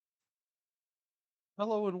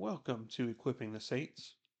Hello and welcome to Equipping the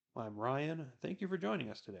Saints. I'm Ryan. Thank you for joining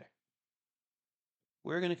us today.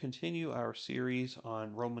 We're going to continue our series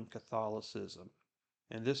on Roman Catholicism.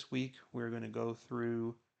 And this week we're going to go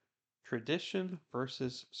through tradition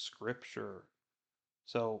versus scripture.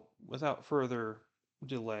 So, without further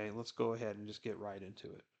delay, let's go ahead and just get right into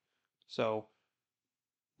it. So,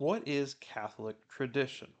 what is Catholic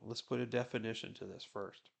tradition? Let's put a definition to this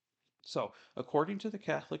first. So, according to the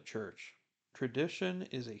Catholic Church, tradition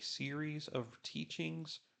is a series of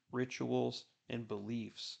teachings, rituals, and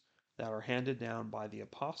beliefs that are handed down by the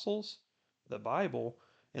apostles, the Bible,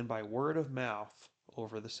 and by word of mouth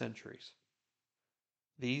over the centuries.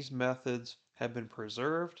 These methods have been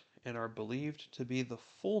preserved and are believed to be the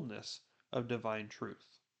fullness of divine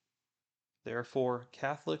truth. Therefore,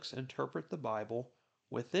 Catholics interpret the Bible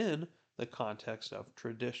within the context of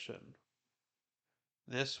tradition.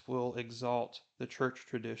 This will exalt the church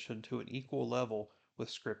tradition to an equal level with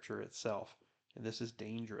Scripture itself, and this is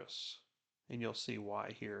dangerous. And you'll see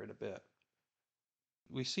why here in a bit.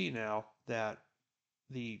 We see now that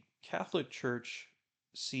the Catholic Church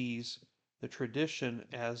sees the tradition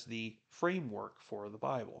as the framework for the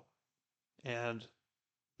Bible, and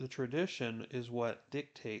the tradition is what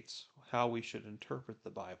dictates how we should interpret the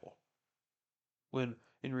Bible. When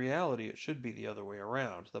in reality it should be the other way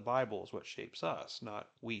around. The Bible is what shapes us, not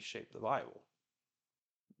we shape the Bible.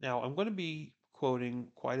 Now, I'm going to be quoting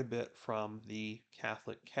quite a bit from the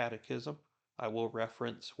Catholic Catechism. I will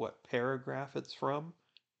reference what paragraph it's from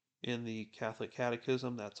in the Catholic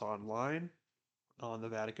Catechism that's online on the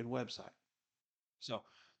Vatican website. So,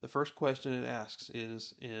 the first question it asks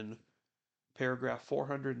is in paragraph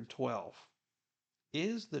 412.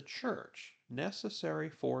 Is the church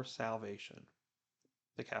necessary for salvation?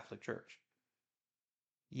 The Catholic Church.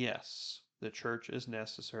 Yes, the church is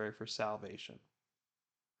necessary for salvation.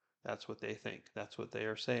 That's what they think. That's what they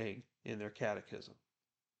are saying in their catechism.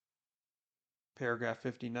 Paragraph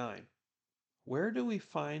 59. Where do we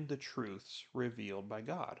find the truths revealed by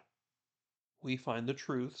God? We find the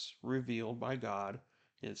truths revealed by God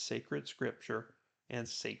in sacred scripture and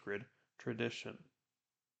sacred tradition.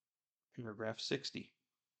 Paragraph 60.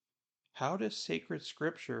 How does sacred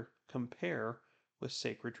scripture compare with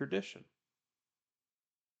sacred tradition?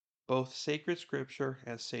 Both sacred scripture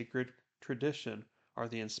and sacred tradition are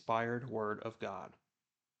the inspired word of God,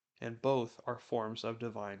 and both are forms of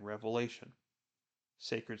divine revelation.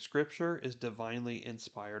 Sacred scripture is divinely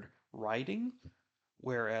inspired writing,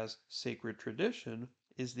 whereas sacred tradition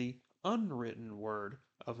is the unwritten word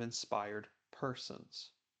of inspired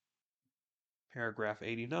persons. Paragraph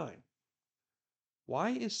 89.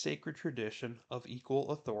 Why is sacred tradition of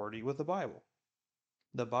equal authority with the Bible?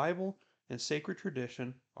 The Bible and sacred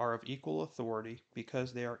tradition are of equal authority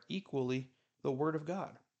because they are equally the Word of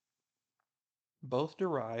God. Both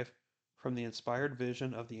derive from the inspired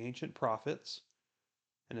vision of the ancient prophets,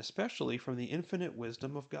 and especially from the infinite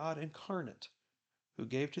wisdom of God incarnate, who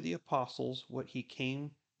gave to the apostles what he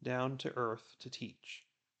came down to earth to teach,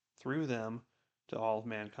 through them to all of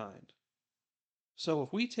mankind. So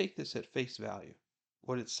if we take this at face value,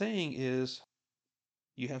 what it's saying is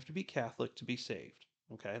you have to be Catholic to be saved.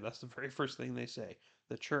 Okay, that's the very first thing they say.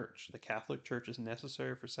 The church, the Catholic Church, is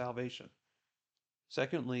necessary for salvation.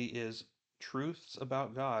 Secondly, is truths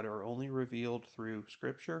about God are only revealed through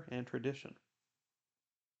scripture and tradition.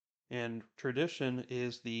 And tradition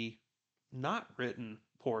is the not written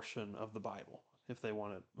portion of the Bible, if we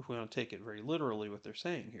want to take it very literally what they're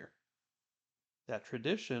saying here. That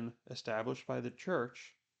tradition established by the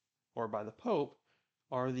church or by the Pope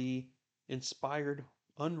are the inspired,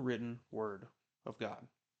 unwritten word of God.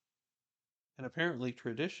 And apparently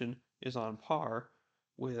tradition is on par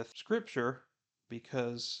with scripture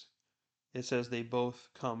because it says they both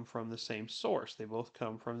come from the same source. They both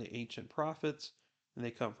come from the ancient prophets, and they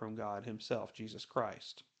come from God Himself, Jesus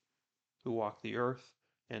Christ, who walked the earth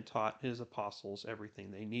and taught His apostles everything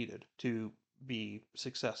they needed to be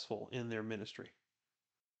successful in their ministry.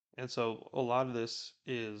 And so a lot of this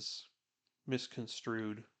is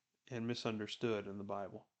misconstrued and misunderstood in the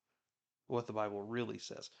Bible, what the Bible really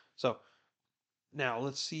says. So now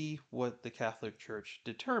let's see what the Catholic Church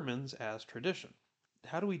determines as tradition.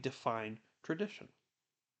 How do we define tradition?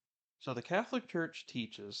 So the Catholic Church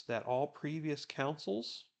teaches that all previous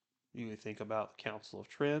councils, you can think about the Council of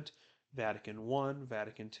Trent, Vatican I,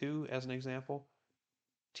 Vatican II as an example,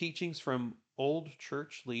 teachings from old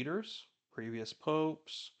church leaders, previous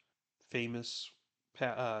popes, famous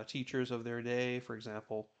teachers of their day, for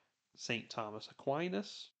example, St. Thomas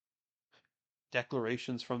Aquinas,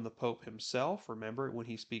 declarations from the Pope himself. Remember, when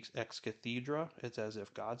he speaks ex cathedra, it's as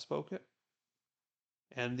if God spoke it.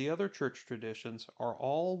 and the other church traditions are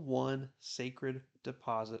all one sacred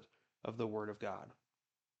deposit of the Word of God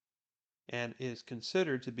and is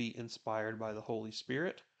considered to be inspired by the Holy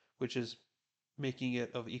Spirit, which is making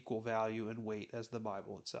it of equal value and weight as the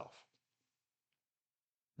Bible itself.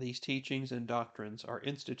 These teachings and doctrines are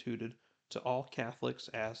instituted to all Catholics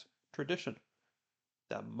as tradition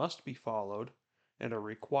that must be followed and are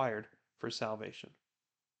required for salvation.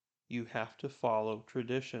 You have to follow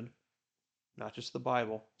tradition, not just the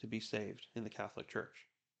Bible, to be saved in the Catholic Church.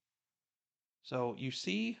 So you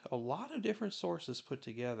see a lot of different sources put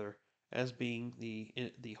together as being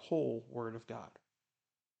the whole Word of God,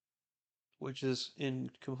 which is in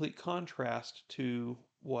complete contrast to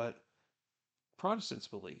what Protestants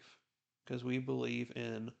believe, because we believe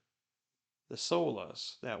in the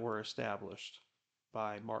solas that were established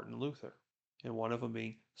by Martin Luther, and one of them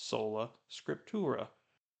being sola scriptura.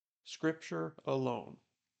 Scripture alone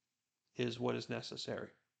is what is necessary.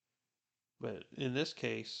 But in this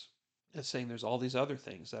case, it's saying there's all these other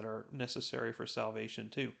things that are necessary for salvation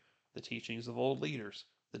too. The teachings of old leaders,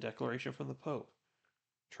 the declaration from the Pope,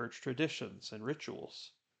 church traditions and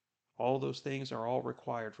rituals. All those things are all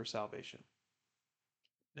required for salvation.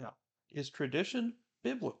 Now, is tradition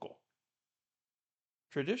biblical?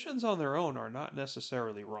 Traditions on their own are not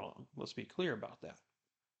necessarily wrong. Let's be clear about that.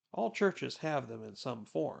 All churches have them in some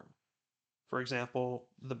form. For example,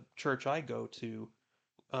 the church I go to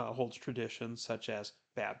holds traditions such as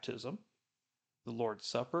baptism, the Lord's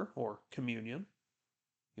Supper or communion,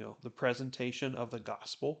 the presentation of the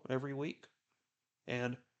gospel every week,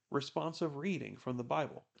 and responsive reading from the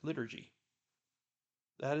Bible, liturgy.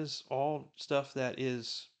 That is all stuff that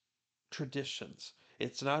is traditions.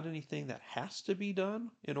 It's not anything that has to be done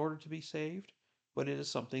in order to be saved, but it is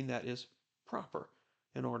something that is proper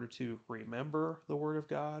in order to remember the Word of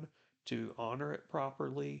God, to honor it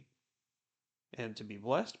properly, and to be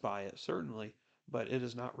blessed by it, certainly, but it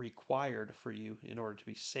is not required for you in order to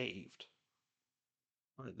be saved.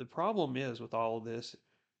 The problem is with all of this,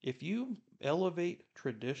 if you elevate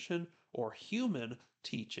tradition or human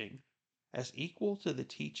teaching as equal to the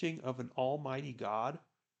teaching of an almighty God,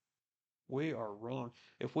 we are wrong.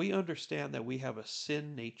 If we understand that we have a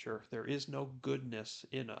sin nature, there is no goodness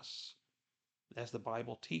in us, as the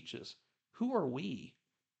Bible teaches, who are we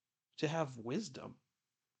to have wisdom?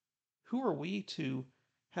 Who are we to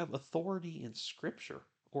have authority in Scripture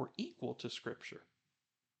or equal to Scripture?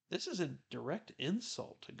 This is a direct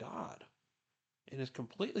insult to God and is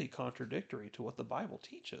completely contradictory to what the Bible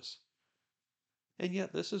teaches. And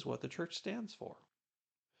yet, this is what the church stands for.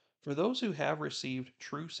 For those who have received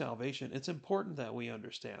true salvation, it's important that we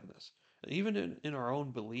understand this. Even in our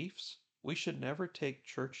own beliefs, we should never take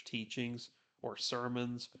church teachings or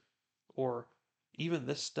sermons or even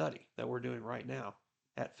this study that we're doing right now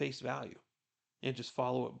at face value and just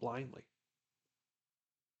follow it blindly.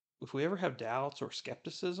 If we ever have doubts or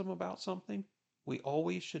skepticism about something, we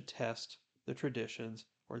always should test the traditions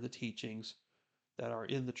or the teachings that are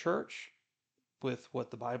in the church with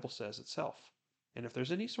what the Bible says itself. And if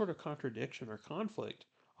there's any sort of contradiction or conflict,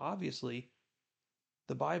 obviously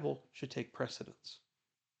the Bible should take precedence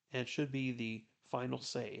and should be the final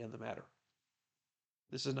say in the matter.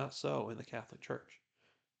 This is not so in the Catholic Church,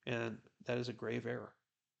 and that is a grave error.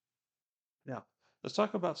 Now, let's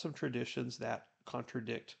talk about some traditions that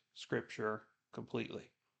contradict Scripture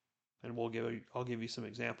completely. And I'll give you some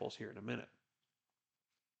examples here in a minute.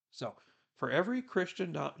 So, for every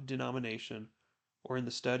Christian denomination or in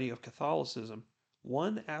the study of Catholicism,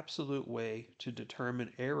 one absolute way to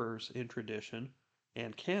determine errors in tradition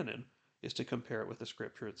and canon is to compare it with the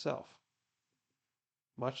Scripture itself.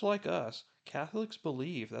 Much like us, Catholics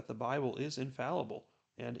believe that the Bible is infallible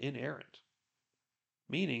and inerrant,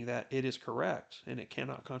 meaning that it is correct and it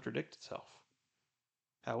cannot contradict itself.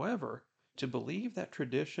 However, to believe that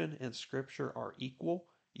tradition and Scripture are equal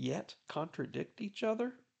yet contradict each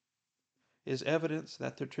other is evidence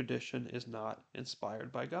that the tradition is not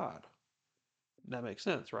inspired by God. That makes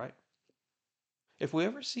sense, right? If we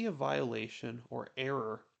ever see a violation or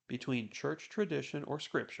error between church tradition or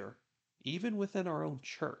Scripture, even within our own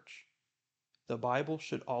church, the Bible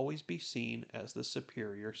should always be seen as the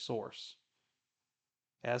superior source.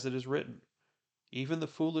 As it is written, even the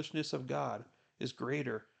foolishness of God is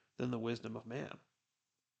greater than the wisdom of man.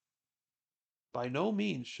 By no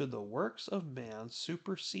means should the works of man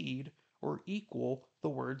supersede or equal the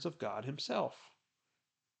words of God himself.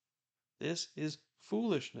 This is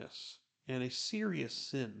foolishness and a serious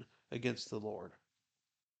sin against the Lord.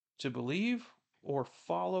 To believe or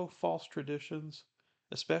follow false traditions,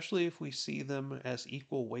 especially if we see them as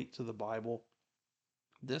equal weight to the Bible,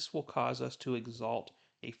 this will cause us to exalt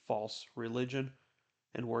a false religion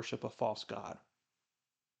and worship a false god.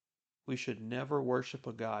 We should never worship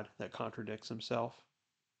a god that contradicts himself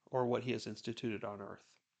or what he has instituted on earth.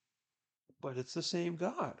 But it's the same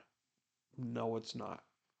God. No, it's not.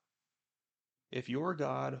 If your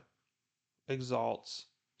God exalts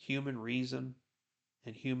human reason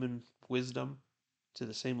and human wisdom to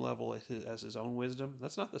the same level as his own wisdom,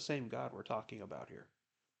 that's not the same God we're talking about here.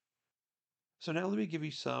 So now let me give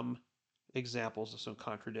you some examples of some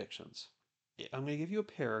contradictions. I'm going to give you a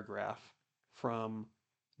paragraph from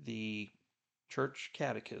the Church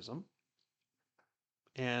Catechism,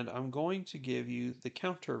 and I'm going to give you the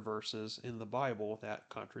counter verses in the Bible that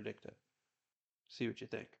contradict it. See what you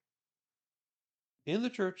think. In the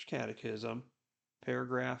Church Catechism,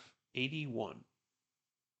 paragraph 81,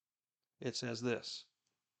 it says this: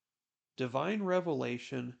 Divine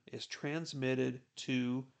revelation is transmitted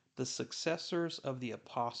to the successors of the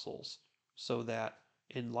apostles, so that,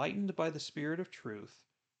 enlightened by the Spirit of truth,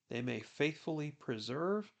 they may faithfully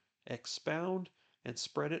preserve, expound, and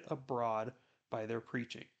spread it abroad by their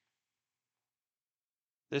preaching.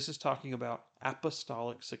 This is talking about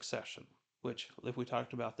apostolic succession, which, if we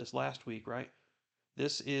talked about this last week, right?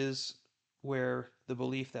 This is where the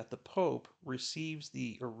belief that the Pope receives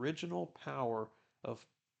the original power of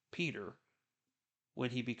Peter when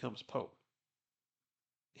he becomes Pope.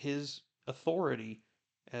 His authority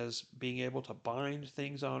as being able to bind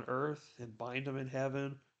things on earth and bind them in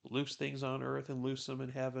heaven, loose things on earth and loose them in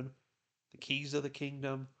heaven, the keys of the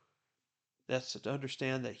kingdom. That's to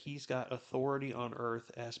understand that he's got authority on earth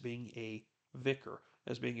as being a vicar,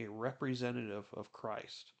 as being a representative of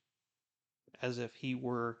Christ, as if he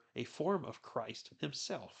were a form of Christ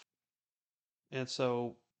himself. And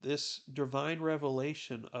so this divine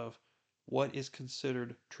revelation of what is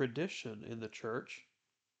considered tradition in the church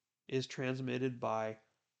is transmitted by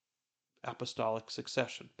apostolic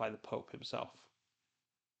succession, by the Pope himself.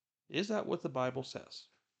 Is that what the Bible says?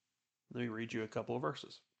 Let me read you a couple of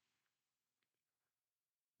verses.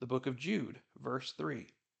 The book of Jude, verse 3.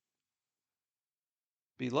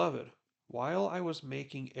 Beloved, while I was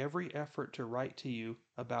making every effort to write to you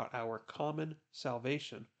about our common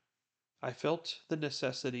salvation, I felt the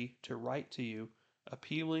necessity to write to you,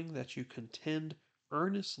 appealing that you contend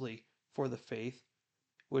earnestly for the faith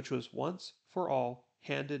which was once for all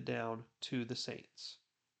handed down to the saints.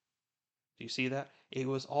 Do you see that? It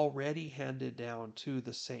was already handed down to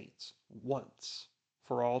the saints once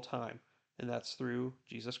for all time, and that's through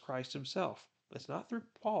Jesus Christ himself. It's not through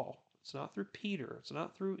Paul, it's not through Peter, it's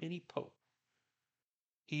not through any pope.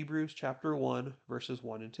 Hebrews chapter 1, verses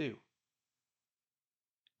 1 and 2.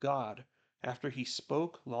 God, after he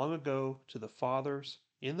spoke long ago to the fathers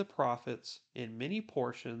in the prophets in many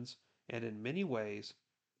portions and in many ways,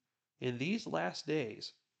 in these last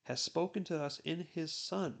days has spoken to us in his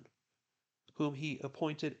Son, whom he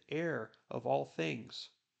appointed heir of all things,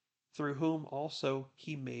 through whom also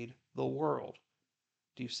he made the world.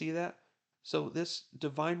 Do you see that? So this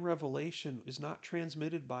divine revelation is not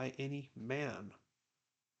transmitted by any man.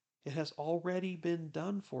 It has already been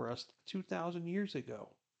done for us 2,000 years ago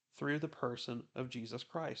through the person of Jesus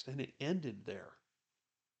Christ, and it ended there.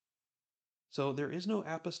 So there is no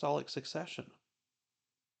apostolic succession.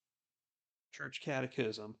 Church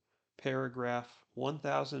Catechism, paragraph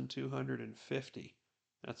 1250.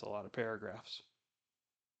 That's a lot of paragraphs.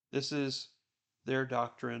 This is their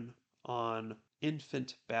doctrine on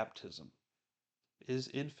infant baptism. Is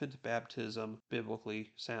infant baptism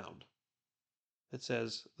biblically sound? It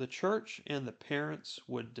says, the church and the parents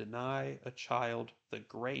would deny a child the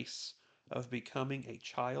grace of becoming a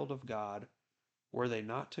child of God were they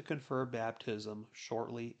not to confer baptism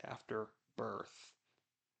shortly after birth.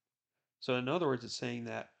 So in other words, it's saying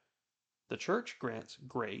that the church grants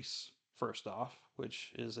grace, first off,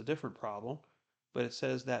 which is a different problem, but it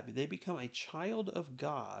says that they become a child of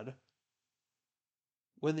God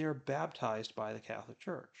when they are baptized by the Catholic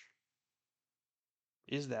Church.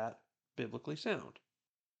 Is that biblically sound?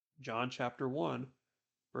 John chapter 1,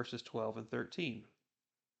 verses 12 and 13.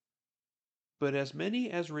 But as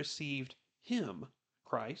many as received him,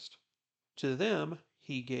 Christ, to them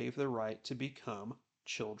he gave the right to become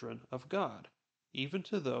children of God, even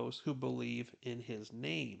to those who believe in his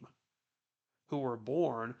name, who were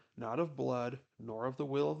born not of blood, nor of the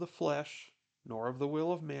will of the flesh, nor of the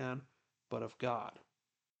will of man, but of God.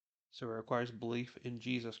 So it requires belief in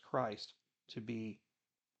Jesus Christ to be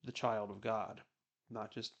the child of God,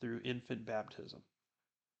 not just through infant baptism.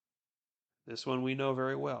 This one we know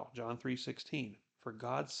very well, John 3:16. For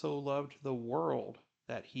God so loved the world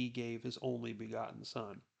that he gave his only begotten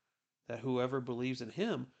Son, that whoever believes in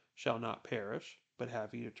him shall not perish, but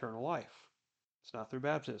have eternal life. It's not through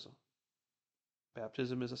baptism.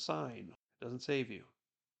 Baptism is a sign. It doesn't save you.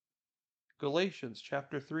 Galatians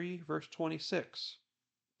chapter 3, verse 26.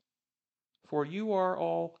 For you are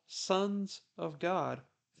all sons of God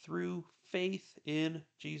through faith in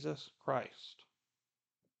Jesus Christ.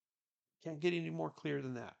 Can't get any more clear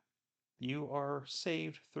than that. You are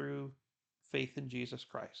saved through faith in Jesus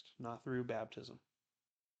Christ, not through baptism.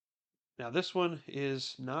 Now, this one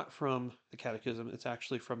is not from the Catechism, it's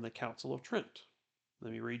actually from the Council of Trent.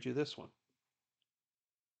 Let me read you this one.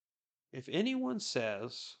 If anyone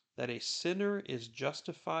says that a sinner is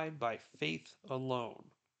justified by faith alone,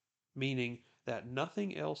 meaning that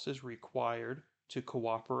nothing else is required to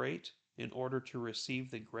cooperate in order to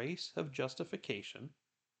receive the grace of justification,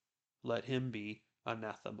 let him be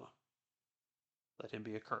anathema. Let him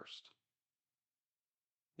be accursed.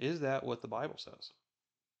 Is that what the Bible says?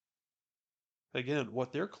 Again,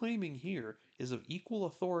 what they're claiming here is of equal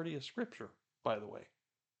authority as Scripture, by the way.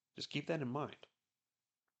 Just keep that in mind.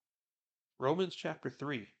 Romans chapter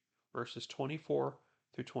 3, verses 24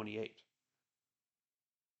 through 28.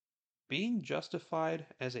 Being justified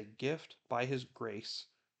as a gift by his grace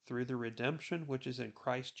through the redemption which is in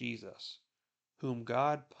Christ Jesus, whom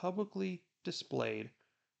God publicly displayed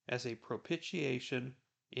as a propitiation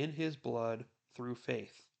in his blood through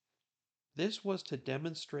faith. This was to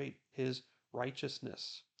demonstrate his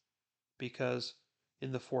righteousness, because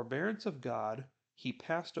in the forbearance of God he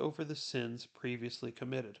passed over the sins previously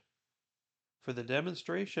committed. For the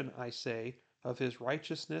demonstration, I say, of his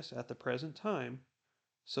righteousness at the present time,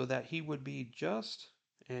 so that he would be just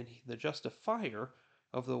and the justifier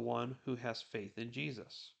of the one who has faith in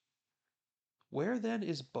Jesus. Where then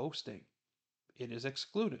is boasting? It is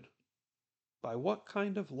excluded. By what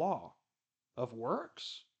kind of law? Of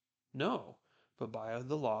works? No, but by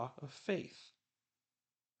the law of faith.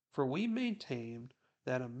 For we maintain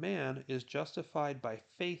that a man is justified by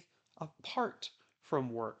faith apart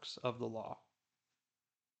from works of the law.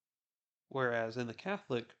 Whereas in the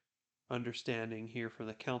Catholic understanding here from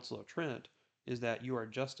the Council of Trent is that you are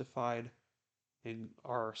justified and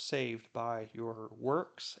are saved by your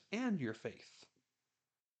works and your faith.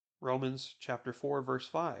 Romans chapter 4, verse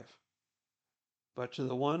 5. But to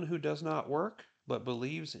the one who does not work, but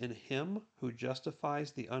believes in him who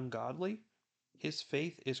justifies the ungodly, his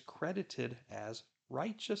faith is credited as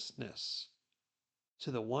righteousness.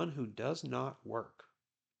 To the one who does not work,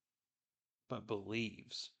 but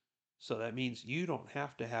believes. So that means you don't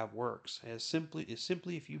have to have works. As simply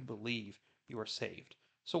if you believe, you are saved.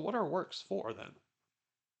 So what are works for then?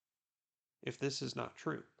 If this is not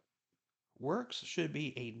true, works should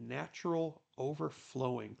be a natural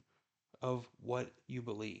overflowing of what you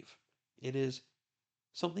believe. It is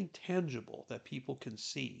something tangible that people can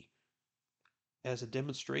see as a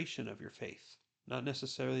demonstration of your faith. Not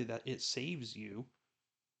necessarily that it saves you,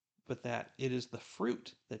 but that it is the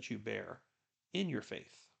fruit that you bear in your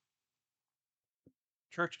faith.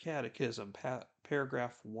 Church Catechism,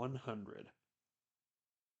 paragraph 100.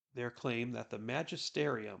 Their claim that the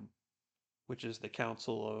magisterium, which is the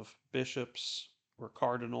council of bishops or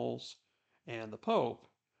cardinals, and the Pope,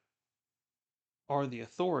 are the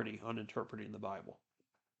authority on interpreting the Bible.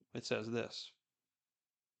 It says this: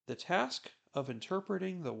 the task of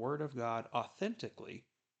interpreting the Word of God authentically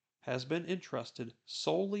has been entrusted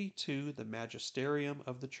solely to the magisterium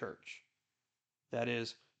of the Church, that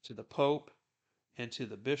is, to the Pope and to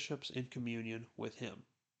the bishops in communion with him.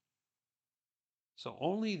 So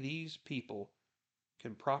only these people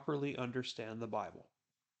can properly understand the Bible.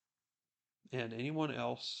 And anyone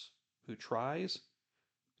else who tries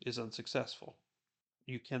is unsuccessful.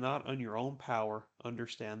 You cannot, on your own power,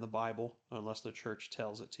 understand the Bible unless the church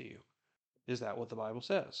tells it to you. Is that what the Bible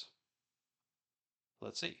says?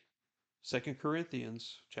 Let's see. 2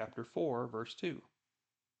 Corinthians chapter 4, verse 2.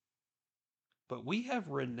 But we have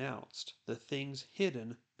renounced the things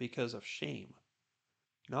hidden because of shame,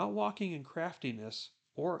 not walking in craftiness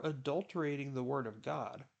or adulterating the word of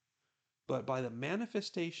God, but by the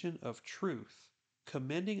manifestation of truth,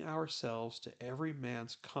 commending ourselves to every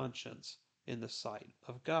man's conscience in the sight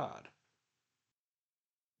of God.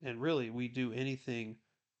 And really, we do anything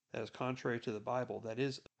that is contrary to the Bible that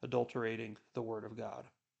is adulterating the Word of God.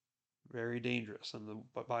 Very dangerous, and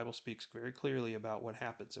the Bible speaks very clearly about what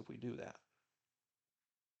happens if we do that.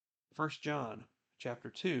 1 John chapter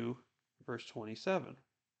 2, verse 27.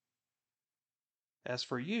 As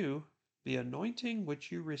for you, the anointing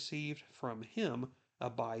which you received from him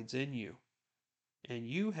abides in you, and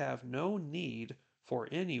you have no need for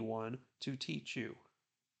anyone to teach you.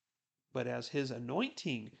 But as his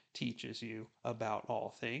anointing teaches you about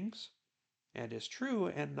all things, and is true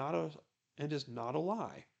and is not a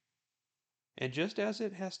lie, and just as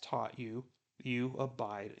it has taught you, you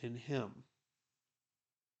abide in him.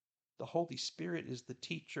 The Holy Spirit is the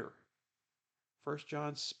teacher. 1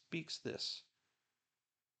 John speaks this.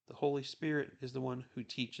 The Holy Spirit is the one who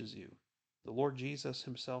teaches you. The Lord Jesus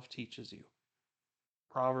himself teaches you.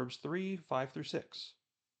 Proverbs 3, 5 through 6.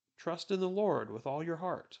 Trust in the Lord with all your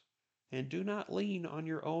heart, and do not lean on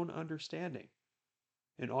your own understanding.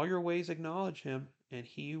 In all your ways acknowledge him, and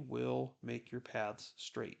he will make your paths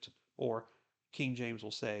straight. Or, King James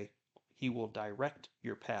will say, he will direct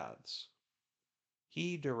your paths.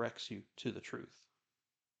 He directs you to the truth,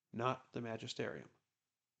 not the magisterium.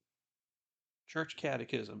 Church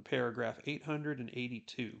Catechism, paragraph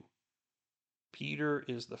 882. Peter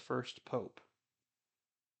is the first pope.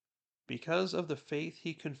 Because of the faith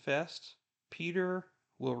he confessed, Peter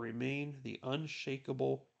will remain the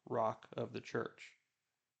unshakable rock of the church.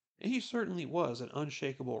 And he certainly was an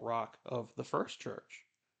unshakable rock of the first church,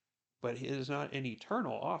 but it is not an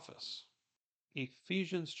eternal office.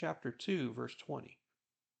 Ephesians chapter 2, verse 20.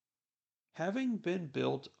 Having been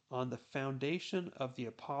built on the foundation of the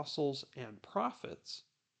apostles and prophets,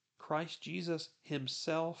 Christ Jesus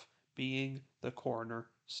himself being the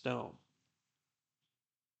cornerstone.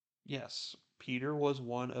 Yes, Peter was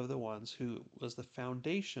one of the ones who was the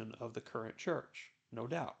foundation of the current church, no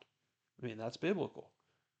doubt. I mean, that's biblical.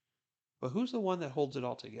 But who's the one that holds it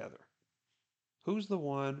all together? Who's the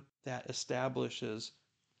one that establishes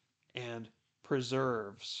and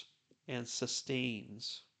preserves and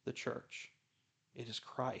sustains the church? It is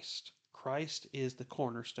Christ. Christ is the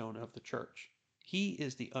cornerstone of the church. He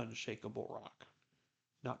is the unshakable rock,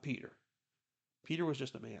 not Peter. Peter was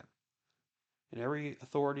just a man, and every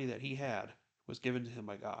authority that he had was given to him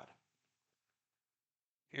by God.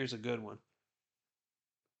 Here's a good one.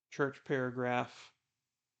 Church paragraph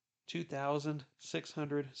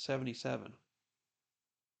 2677.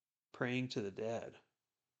 Praying to the dead.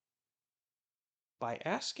 By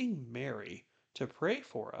asking Mary to pray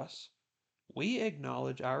for us, we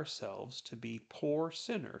acknowledge ourselves to be poor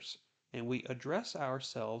sinners, and we address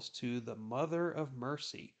ourselves to the Mother of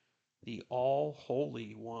Mercy, the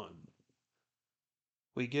All-Holy One.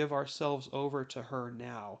 We give ourselves over to her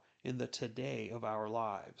now in the today of our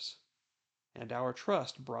lives, and our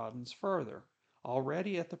trust broadens further,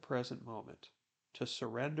 already at the present moment, to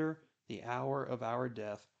surrender the hour of our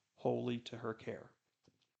death wholly to her care.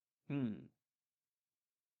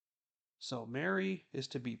 So Mary is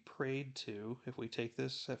to be prayed to. If we take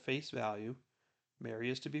this at face value,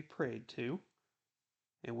 Mary is to be prayed to,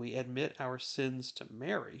 and we admit our sins to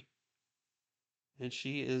Mary, and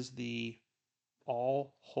she is the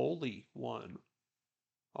all-holy one,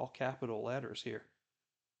 all capital letters here.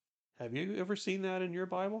 Have you ever seen that in your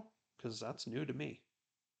Bible? Because that's new to me.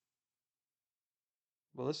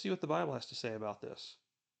 Well, let's see what the Bible has to say about this.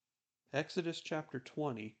 Exodus chapter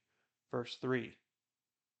 20, verse 3.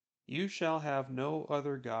 You shall have no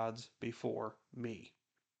other gods before me.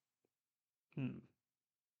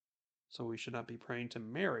 So we should not be praying to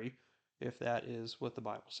Mary if that is what the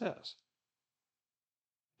Bible says.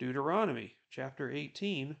 Deuteronomy chapter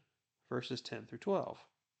 18, verses 10 through 12.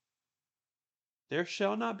 There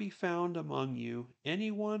shall not be found among you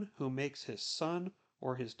anyone who makes his son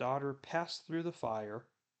or his daughter pass through the fire,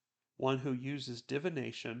 one who uses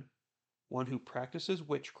divination, one who practices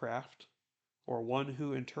witchcraft, or one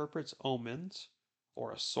who interprets omens,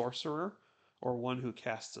 or a sorcerer, or one who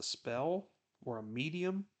casts a spell, or a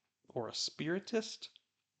medium, or a spiritist,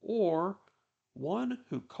 or one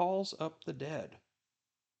who calls up the dead.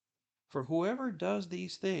 For whoever does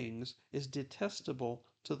these things is detestable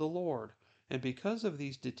to the Lord, and because of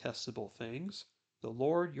these detestable things, the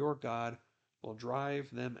Lord your God will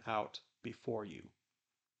drive them out before you.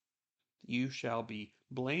 You shall be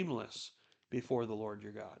blameless before the Lord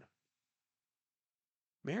your God.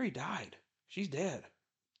 Mary died. She's dead.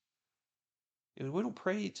 And we don't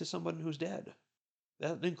pray to someone who's dead.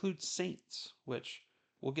 That includes saints, which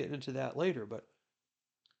we'll get into that later, but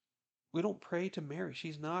we don't pray to Mary.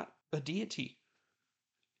 She's not a deity.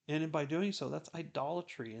 And by doing so, that's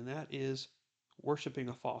idolatry, and that is worshiping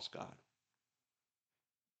a false god.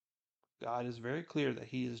 God is very clear that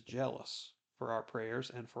he is jealous for our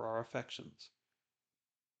prayers and for our affections.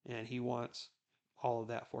 And he wants all of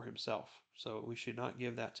that for himself. So we should not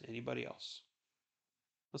give that to anybody else.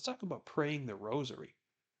 Let's talk about praying the rosary.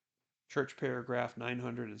 Church paragraph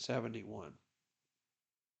 971.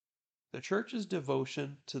 The Church's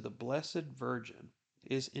devotion to the Blessed Virgin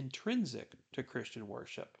is intrinsic to Christian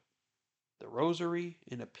worship. The Rosary,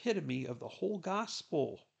 an epitome of the whole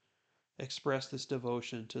gospel, express this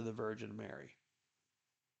devotion to the Virgin Mary.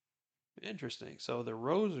 Interesting. So the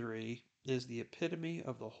Rosary is the epitome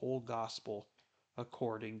of the whole gospel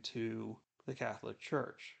according to the Catholic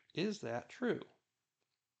Church. Is that true?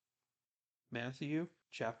 Matthew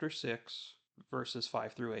chapter 6, verses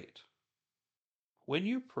 5 through 8. When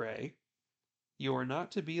you pray, you are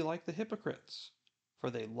not to be like the hypocrites, for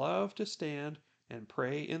they love to stand and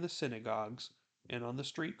pray in the synagogues and on the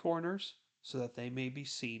street corners, so that they may be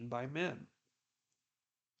seen by men.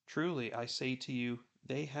 Truly, I say to you,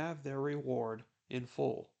 they have their reward in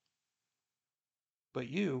full. But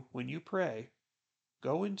you, when you pray,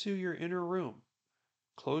 go into your inner room,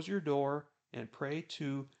 close your door, and pray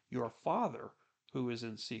to your Father who is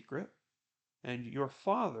in secret, and your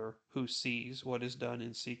Father who sees what is done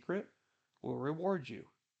in secret will reward you.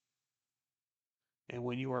 And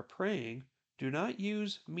when you are praying, do not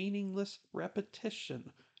use meaningless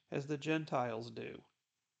repetition as the Gentiles do,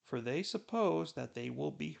 for they suppose that they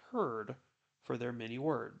will be heard for their many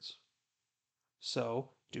words.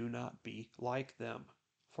 So do not be like them,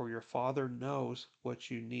 for your Father knows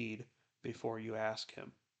what you need before you ask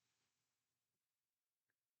Him.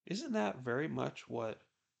 Isn't that very much what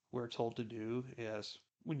we're told to do as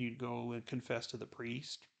when you go and confess to the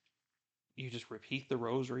priest? You just repeat the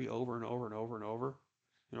rosary over and over and over and over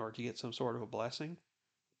in order to get some sort of a blessing?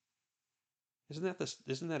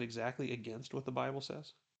 Isn't that exactly against what the Bible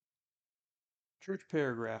says? Church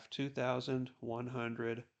paragraph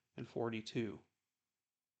 2142.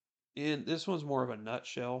 And this one's more of a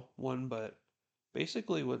nutshell one, but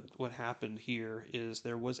basically what happened here is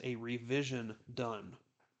there was a revision done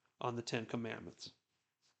on the Ten Commandments.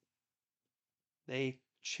 They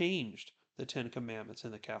changed the Ten Commandments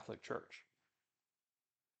in the Catholic Church.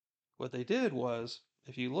 What they did was,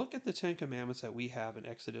 if you look at the Ten Commandments that we have in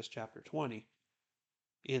Exodus chapter 20,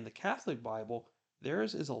 in the Catholic Bible,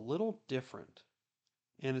 theirs is a little different,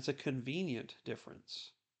 and it's a convenient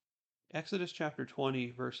difference. Exodus chapter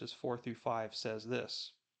 20, verses 4 through 5 says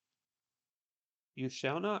this: You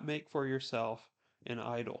shall not make for yourself an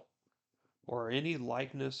idol, or any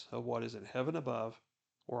likeness of what is in heaven above,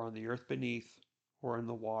 or on the earth beneath, or in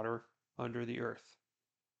the water under the earth.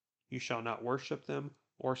 You shall not worship them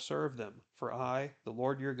or serve them, for I, the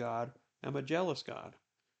Lord your God, am a jealous God,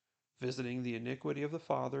 visiting the iniquity of the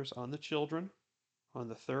fathers on the children, on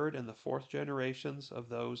the third and the fourth generations of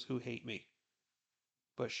those who hate me,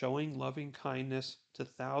 but showing loving kindness to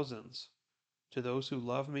thousands, to those who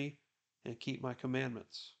love me and keep my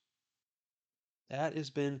commandments. That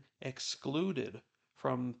has been excluded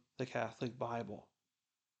from the Catholic Bible.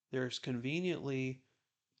 There's conveniently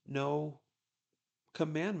no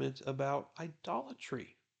commandment about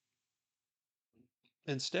idolatry.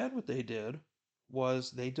 Instead, what they did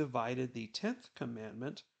was they divided the 10th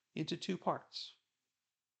commandment into two parts,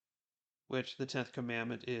 which the 10th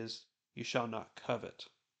commandment is, you shall not covet.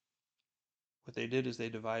 What they did is they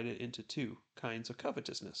divided it into two kinds of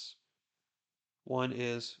covetousness. One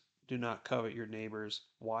is, do not covet your neighbor's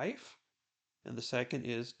wife, and the second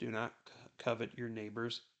is, do not covet your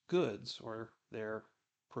neighbor's goods or their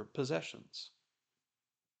possessions.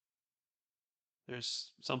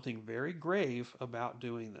 There's something very grave about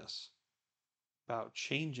doing this, about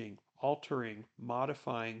changing, altering,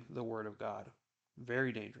 modifying the Word of God.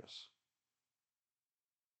 Very dangerous.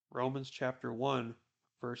 Romans chapter 1,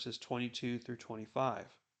 verses 22 through 25.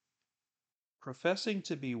 Professing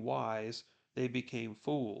to be wise, they became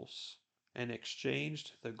fools, and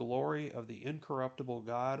exchanged the glory of the incorruptible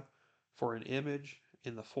God for an image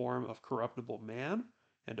in the form of corruptible man,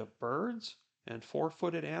 and of birds, and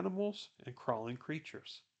four-footed animals, and crawling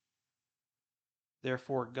creatures.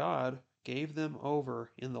 Therefore God gave them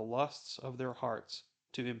over in the lusts of their hearts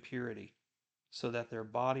to impurity, so that their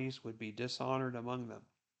bodies would be dishonored among them.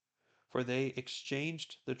 For they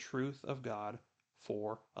exchanged the truth of God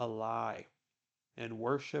for a lie, and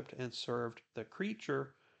worshipped and served the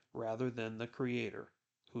creature rather than the Creator,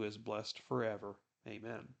 who is blessed forever.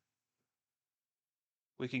 Amen.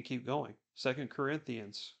 We can keep going. 2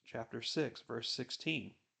 Corinthians chapter 6, verse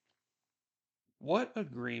 16. What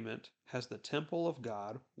agreement has the temple of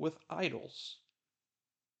God with idols?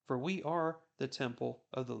 For we are the temple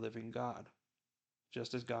of the living God.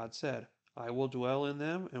 Just as God said, I will dwell in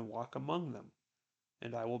them and walk among them,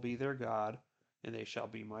 and I will be their God, and they shall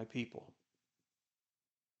be my people.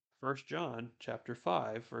 1 John chapter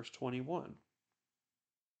 5, verse 21.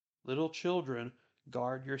 Little children,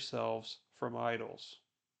 guard yourselves from idols.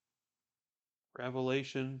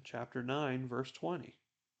 Revelation chapter 9, verse 20.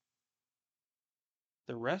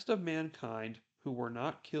 The rest of mankind who were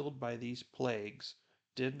not killed by these plagues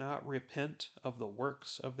did not repent of the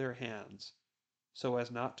works of their hands, so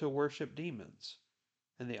as not to worship demons,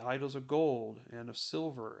 and the idols of gold, and of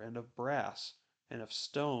silver, and of brass, and of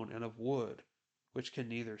stone, and of wood, which can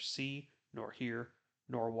neither see, nor hear,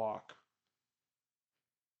 nor walk.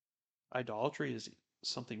 Idolatry is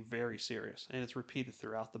something very serious, and it's repeated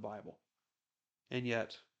throughout the Bible. And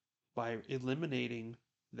yet, by eliminating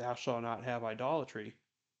thou shalt not have idolatry,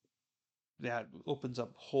 that opens up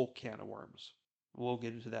a whole can of worms. We'll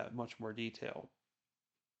get into that in much more detail.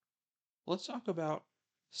 Let's talk about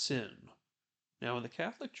sin. Now, in the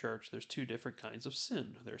Catholic Church, there's two different kinds of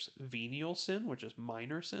sin. There's venial sin, which is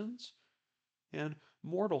minor sins, and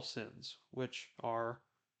mortal sins, which are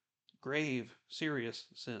grave, serious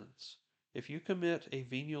sins. If you commit a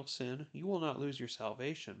venial sin, you will not lose your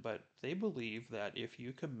salvation, but they believe that if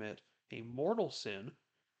you commit a mortal sin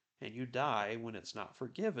and you die when it's not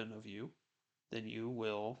forgiven of you, then you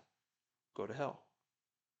will go to hell.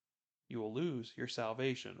 You will lose your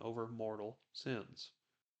salvation over mortal sins.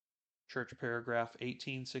 Church paragraph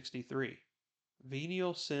 1863.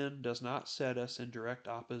 Venial sin does not set us in direct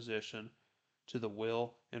opposition to the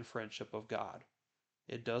will and friendship of God.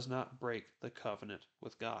 It does not break the covenant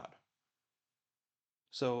with God.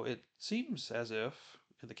 So it seems as if,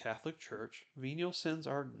 in the Catholic Church, venial sins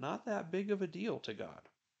are not that big of a deal to God.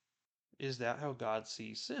 Is that how God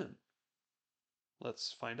sees sin?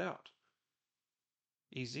 Let's find out.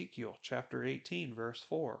 Ezekiel chapter 18, verse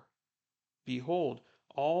 4. Behold,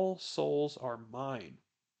 all souls are mine.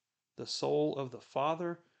 The soul of the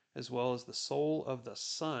Father, as well as the soul of the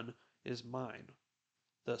Son, is mine.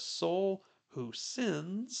 The soul who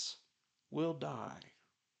sins will die.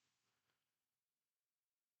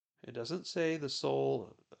 It doesn't say the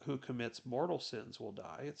soul who commits mortal sins will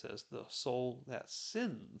die. It says the soul that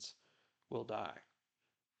sins will die.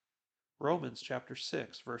 Romans chapter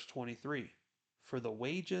 6, verse 23. For the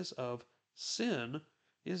wages of sin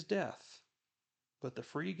is death, but the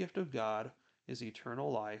free gift of God is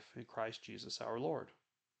eternal life in Christ Jesus our Lord.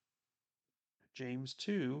 James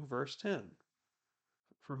 2, verse 10.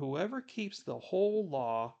 For whoever keeps the whole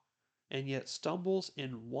law and yet stumbles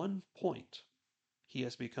in one point, he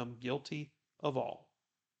has become guilty of all.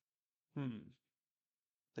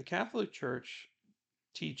 The Catholic Church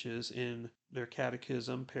teaches in their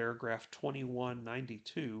Catechism, paragraph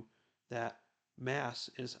 2192, that Mass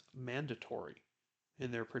is mandatory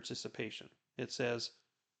in their participation. It says,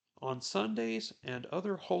 on Sundays and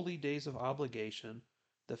other holy days of obligation,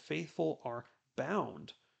 the faithful are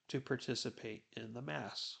bound to participate in the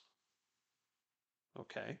Mass.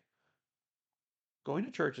 Okay. Going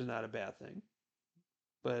to church is not a bad thing,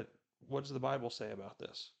 but what does the Bible say about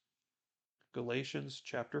this? Galatians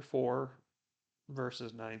chapter 4,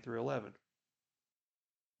 verses 9 through 11.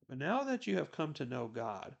 But now that you have come to know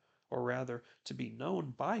God, or rather to be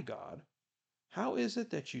known by God, how is it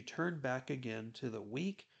that you turn back again to the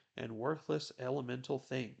weak and worthless elemental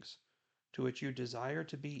things, to which you desire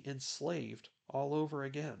to be enslaved all over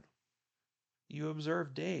again? You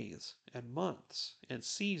observe days and months and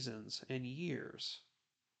seasons and years.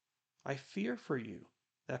 I fear for you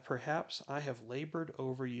that perhaps I have labored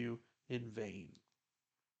over you in vain.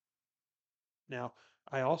 Now,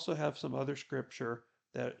 I also have some other scripture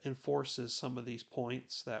that enforces some of these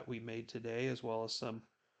points that we made today, as well as some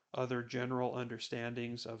other general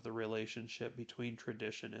understandings of the relationship between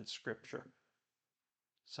tradition and scripture.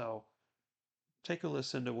 So, take a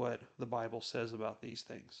listen to what the Bible says about these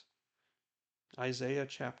things. Isaiah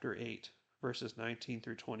chapter 8, verses 19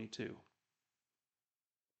 through 22.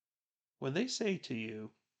 When they say to you,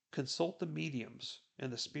 consult the mediums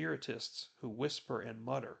and the spiritists who whisper and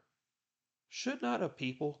mutter, should not a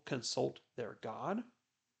people consult their God?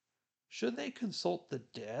 Should they consult the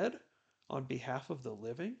dead on behalf of the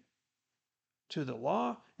living? To the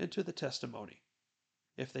law and to the testimony.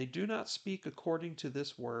 If they do not speak according to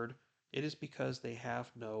this word, it is because they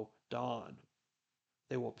have no dawn.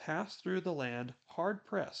 They will pass through the land hard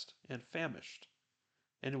pressed and famished,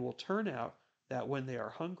 and it will turn out that when they are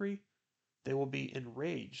hungry, they will be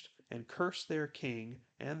enraged and curse their king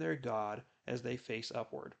and their God as they face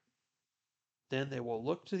upward. Then they will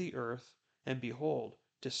look to the earth, and behold,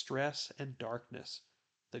 distress and darkness,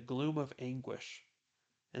 the gloom of anguish,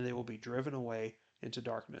 and they will be driven away into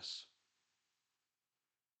darkness.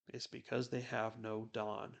 It's because they have no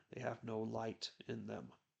dawn, they have no light in them,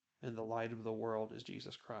 and the light of the world is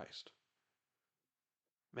Jesus Christ.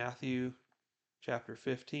 Matthew chapter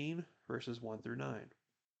 15, verses 1 through 9.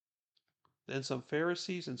 Then some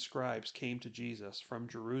Pharisees and scribes came to Jesus from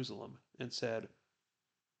Jerusalem and said,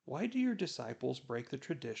 why do your disciples break the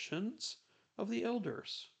traditions of the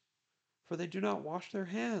elders? For they do not wash their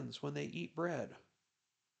hands when they eat bread.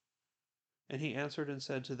 And he answered and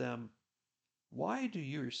said to them, why do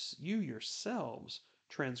you yourselves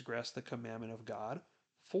transgress the commandment of God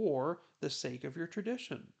for the sake of your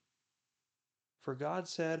tradition? For God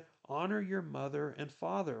said, honor your mother and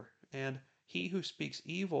father, and he who speaks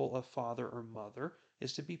evil of father or mother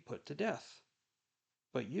is to be put to death.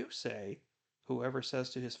 But you say, whoever says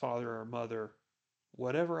to his father or mother,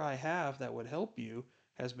 whatever I have that would help you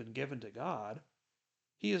has been given to God,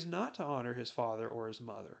 he is not to honor his father or his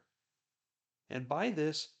mother. And by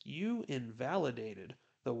this you invalidated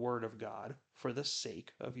the word of God for the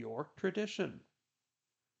sake of your tradition.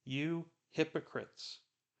 You hypocrites!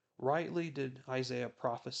 Rightly did Isaiah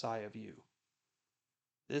prophesy of you.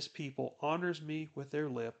 This people honors me with their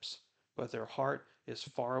lips, but their heart is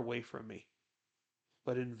far away from me.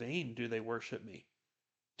 But in vain do they worship me,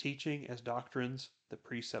 teaching as doctrines the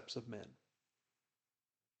precepts of men.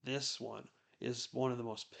 This one is one of the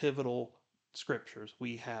most pivotal scriptures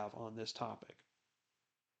we have on this topic.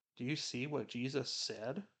 Do you see what Jesus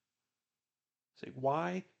said? Say,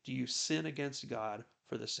 why do you sin against God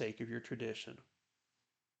for the sake of your tradition?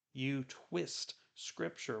 You twist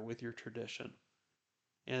scripture with your tradition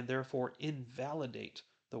and therefore invalidate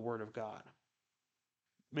the word of God,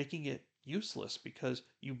 making it useless because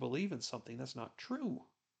you believe in something that's not true.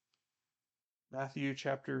 Matthew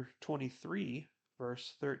chapter 23,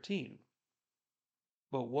 verse 13.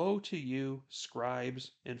 But woe to you,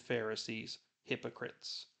 scribes and Pharisees,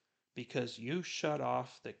 hypocrites, because you shut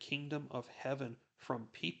off the kingdom of heaven from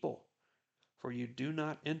people. For you do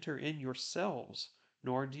not enter in yourselves,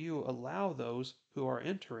 nor do you allow those who are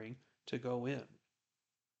entering to go in.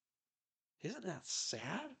 Isn't that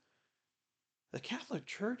sad? The Catholic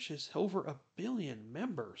Church is over 1 billion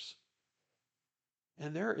members.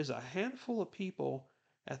 And there is a handful of people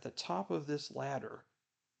at the top of this ladder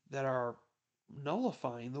that are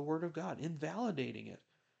nullifying the Word of God, invalidating it.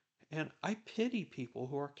 And I pity people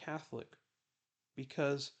who are Catholic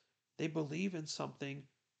because they believe in something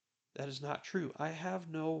that is not true. I have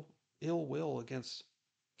no ill will against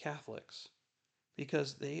Catholics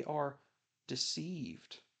because they are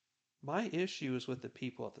deceived. My issue is with the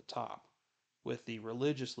people at the top, with the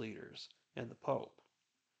religious leaders and the Pope.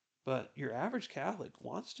 But your average Catholic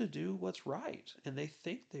wants to do what's right, and they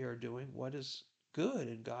think they are doing what is good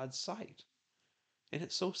in God's sight. And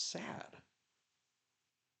it's so sad.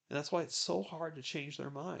 And that's why it's so hard to change their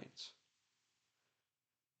minds.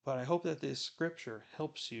 But I hope that this scripture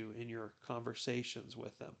helps you in your conversations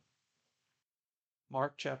with them.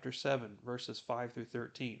 Mark chapter 7, verses 5 through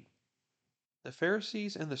 13. The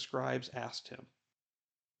Pharisees and the scribes asked him,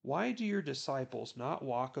 why do your disciples not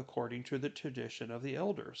walk according to the tradition of the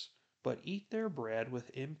elders, but eat their bread with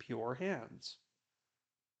impure hands?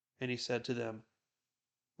 And he said to them,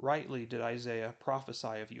 rightly did Isaiah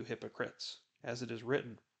prophesy of you hypocrites, as it is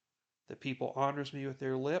written, the people honors me with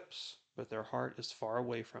their lips, but their heart is far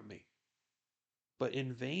away from me. But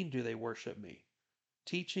in vain do they worship me,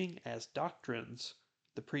 teaching as doctrines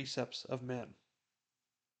the precepts of men.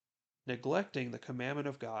 Neglecting the commandment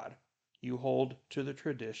of God, you hold to the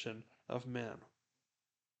tradition of men.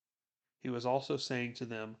 He was also saying to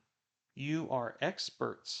them, you are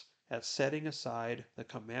experts at setting aside the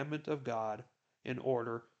commandment of God in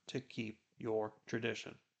order to keep your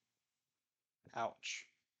tradition. Ouch.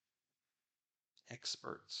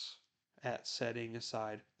 Experts at setting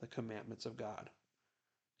aside the commandments of God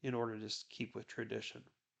in order to keep with tradition.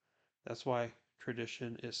 That's why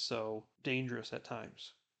tradition is so dangerous at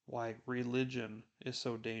times. Why religion is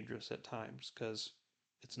so dangerous at times, because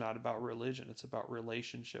it's not about religion, it's about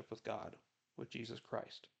relationship with God, with Jesus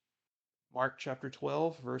Christ. Mark chapter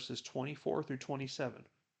 12, verses 24 through 27.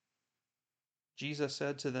 Jesus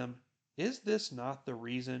said to them, is this not the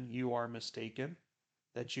reason you are mistaken,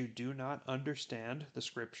 that you do not understand the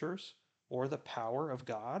Scriptures or the power of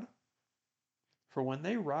God? For when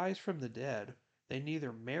they rise from the dead, they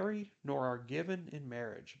neither marry nor are given in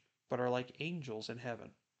marriage, but are like angels in heaven.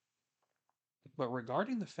 But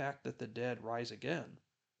regarding the fact that the dead rise again,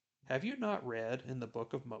 have you not read in the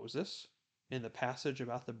book of Moses, in the passage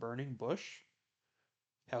about the burning bush,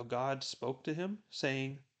 how God spoke to him,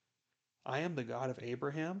 saying, I am the God of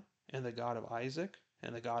Abraham, and the God of Isaac,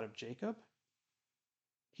 and the God of Jacob?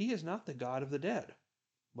 He is not the God of the dead,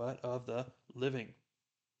 but of the living.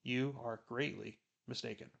 You are greatly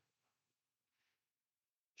mistaken.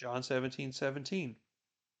 John 17:17.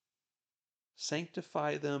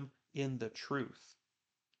 Sanctify them in the truth.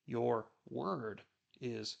 Your word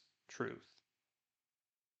is truth.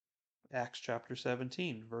 Acts chapter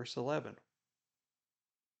 17, verse 11.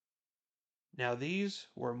 Now these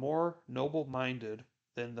were more noble-minded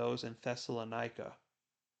than those in Thessalonica,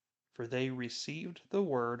 for they received the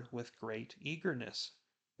word with great eagerness,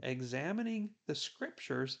 examining the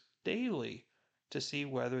scriptures daily to see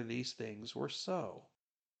whether these things were so.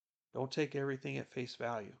 Don't take everything at face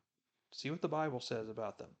value. See what the Bible says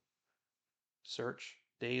about them. Search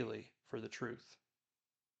daily for the truth.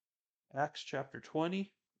 Acts chapter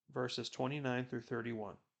 20, verses 29 through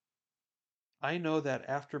 31. I know that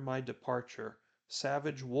after my departure,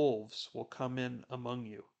 savage wolves will come in among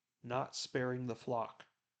you, not sparing the flock.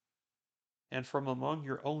 And from among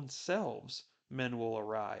your own selves men will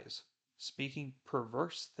arise, speaking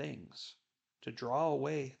perverse things, to draw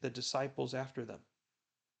away the disciples after them.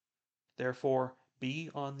 Therefore, be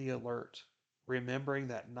on the alert, remembering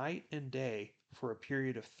that night and day, for a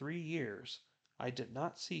period of 3 years, I did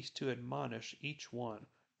not cease to admonish each one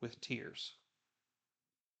with tears.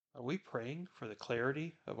 Are we praying for the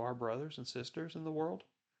clarity of our brothers and sisters in the world?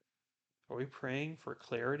 Are we praying for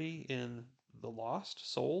clarity in the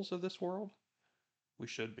lost souls of this world? We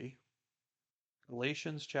should be.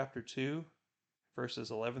 Galatians chapter 2,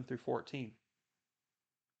 verses 11 through 14.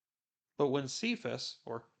 But when Cephas,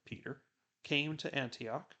 or Peter, came to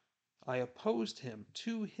Antioch, I opposed him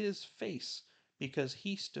to his face because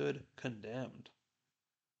he stood condemned.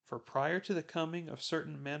 For prior to the coming of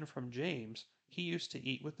certain men from James, he used to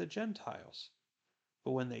eat with the Gentiles.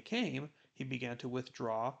 But when they came, he began to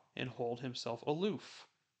withdraw and hold himself aloof,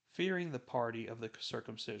 fearing the party of the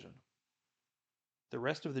circumcision. The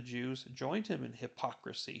rest of the Jews joined him in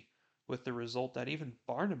hypocrisy, with the result that even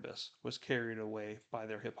Barnabas was carried away by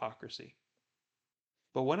their hypocrisy.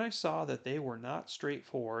 But when I saw that they were not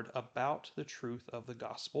straightforward about the truth of the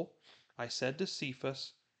gospel, I said to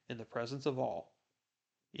Cephas in the presence of all,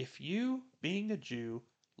 if you, being a Jew,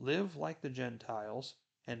 live like the Gentiles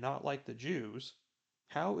and not like the Jews,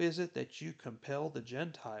 how is it that you compel the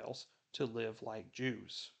Gentiles to live like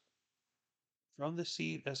Jews? From the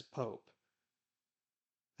seat as Pope,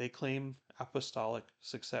 they claim apostolic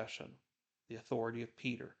succession, the authority of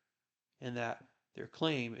Peter, and that their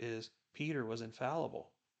claim is Peter was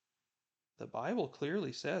infallible. The Bible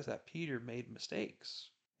clearly says that Peter made mistakes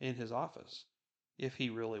in his office if he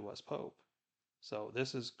really was Pope. So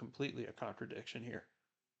this is completely a contradiction here.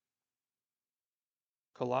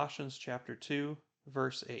 Colossians chapter 2,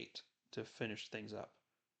 verse 8, to finish things up.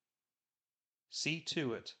 See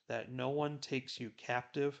to it that no one takes you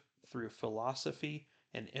captive through philosophy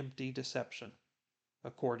and empty deception,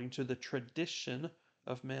 according to the tradition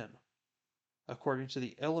of men, according to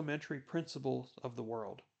the elementary principles of the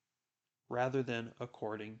world, rather than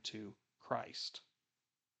according to Christ.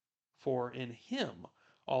 For in him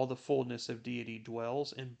all the fullness of deity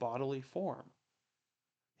dwells in bodily form,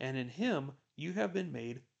 and in him you have been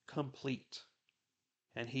made complete,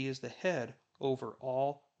 and he is the head over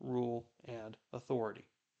all rule and authority.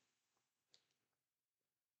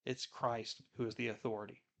 It's Christ who is the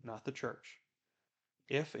authority, not the church.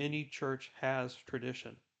 If any church has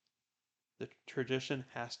tradition, the tradition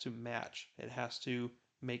has to match, it has to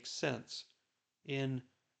make sense in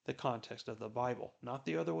the context of the Bible, not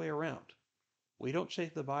the other way around. We don't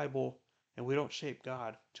shape the Bible and we don't shape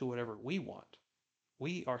God to whatever we want.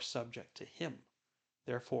 We are subject to him.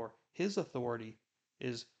 Therefore, his authority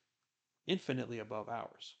is infinitely above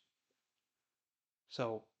ours.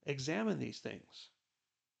 So examine these things.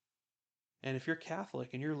 And if you're Catholic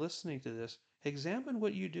and you're listening to this, examine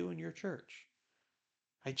what you do in your church.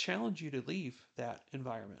 I challenge you to leave that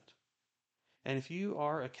environment. And if you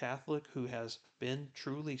are a Catholic who has been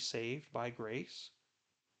truly saved by grace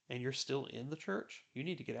and you're still in the church, you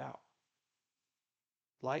need to get out.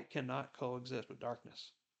 Light cannot coexist with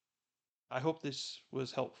darkness. I hope this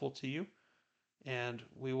was helpful to you, and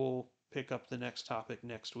we will pick up the next topic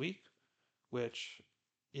next week, which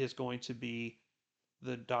is going to be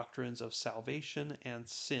the doctrines of salvation and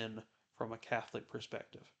sin from a Catholic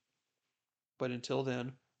perspective. But until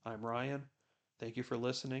then, I'm Ryan. Thank you for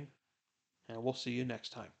listening, and we'll see you next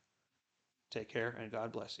time. Take care, and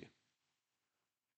God bless you.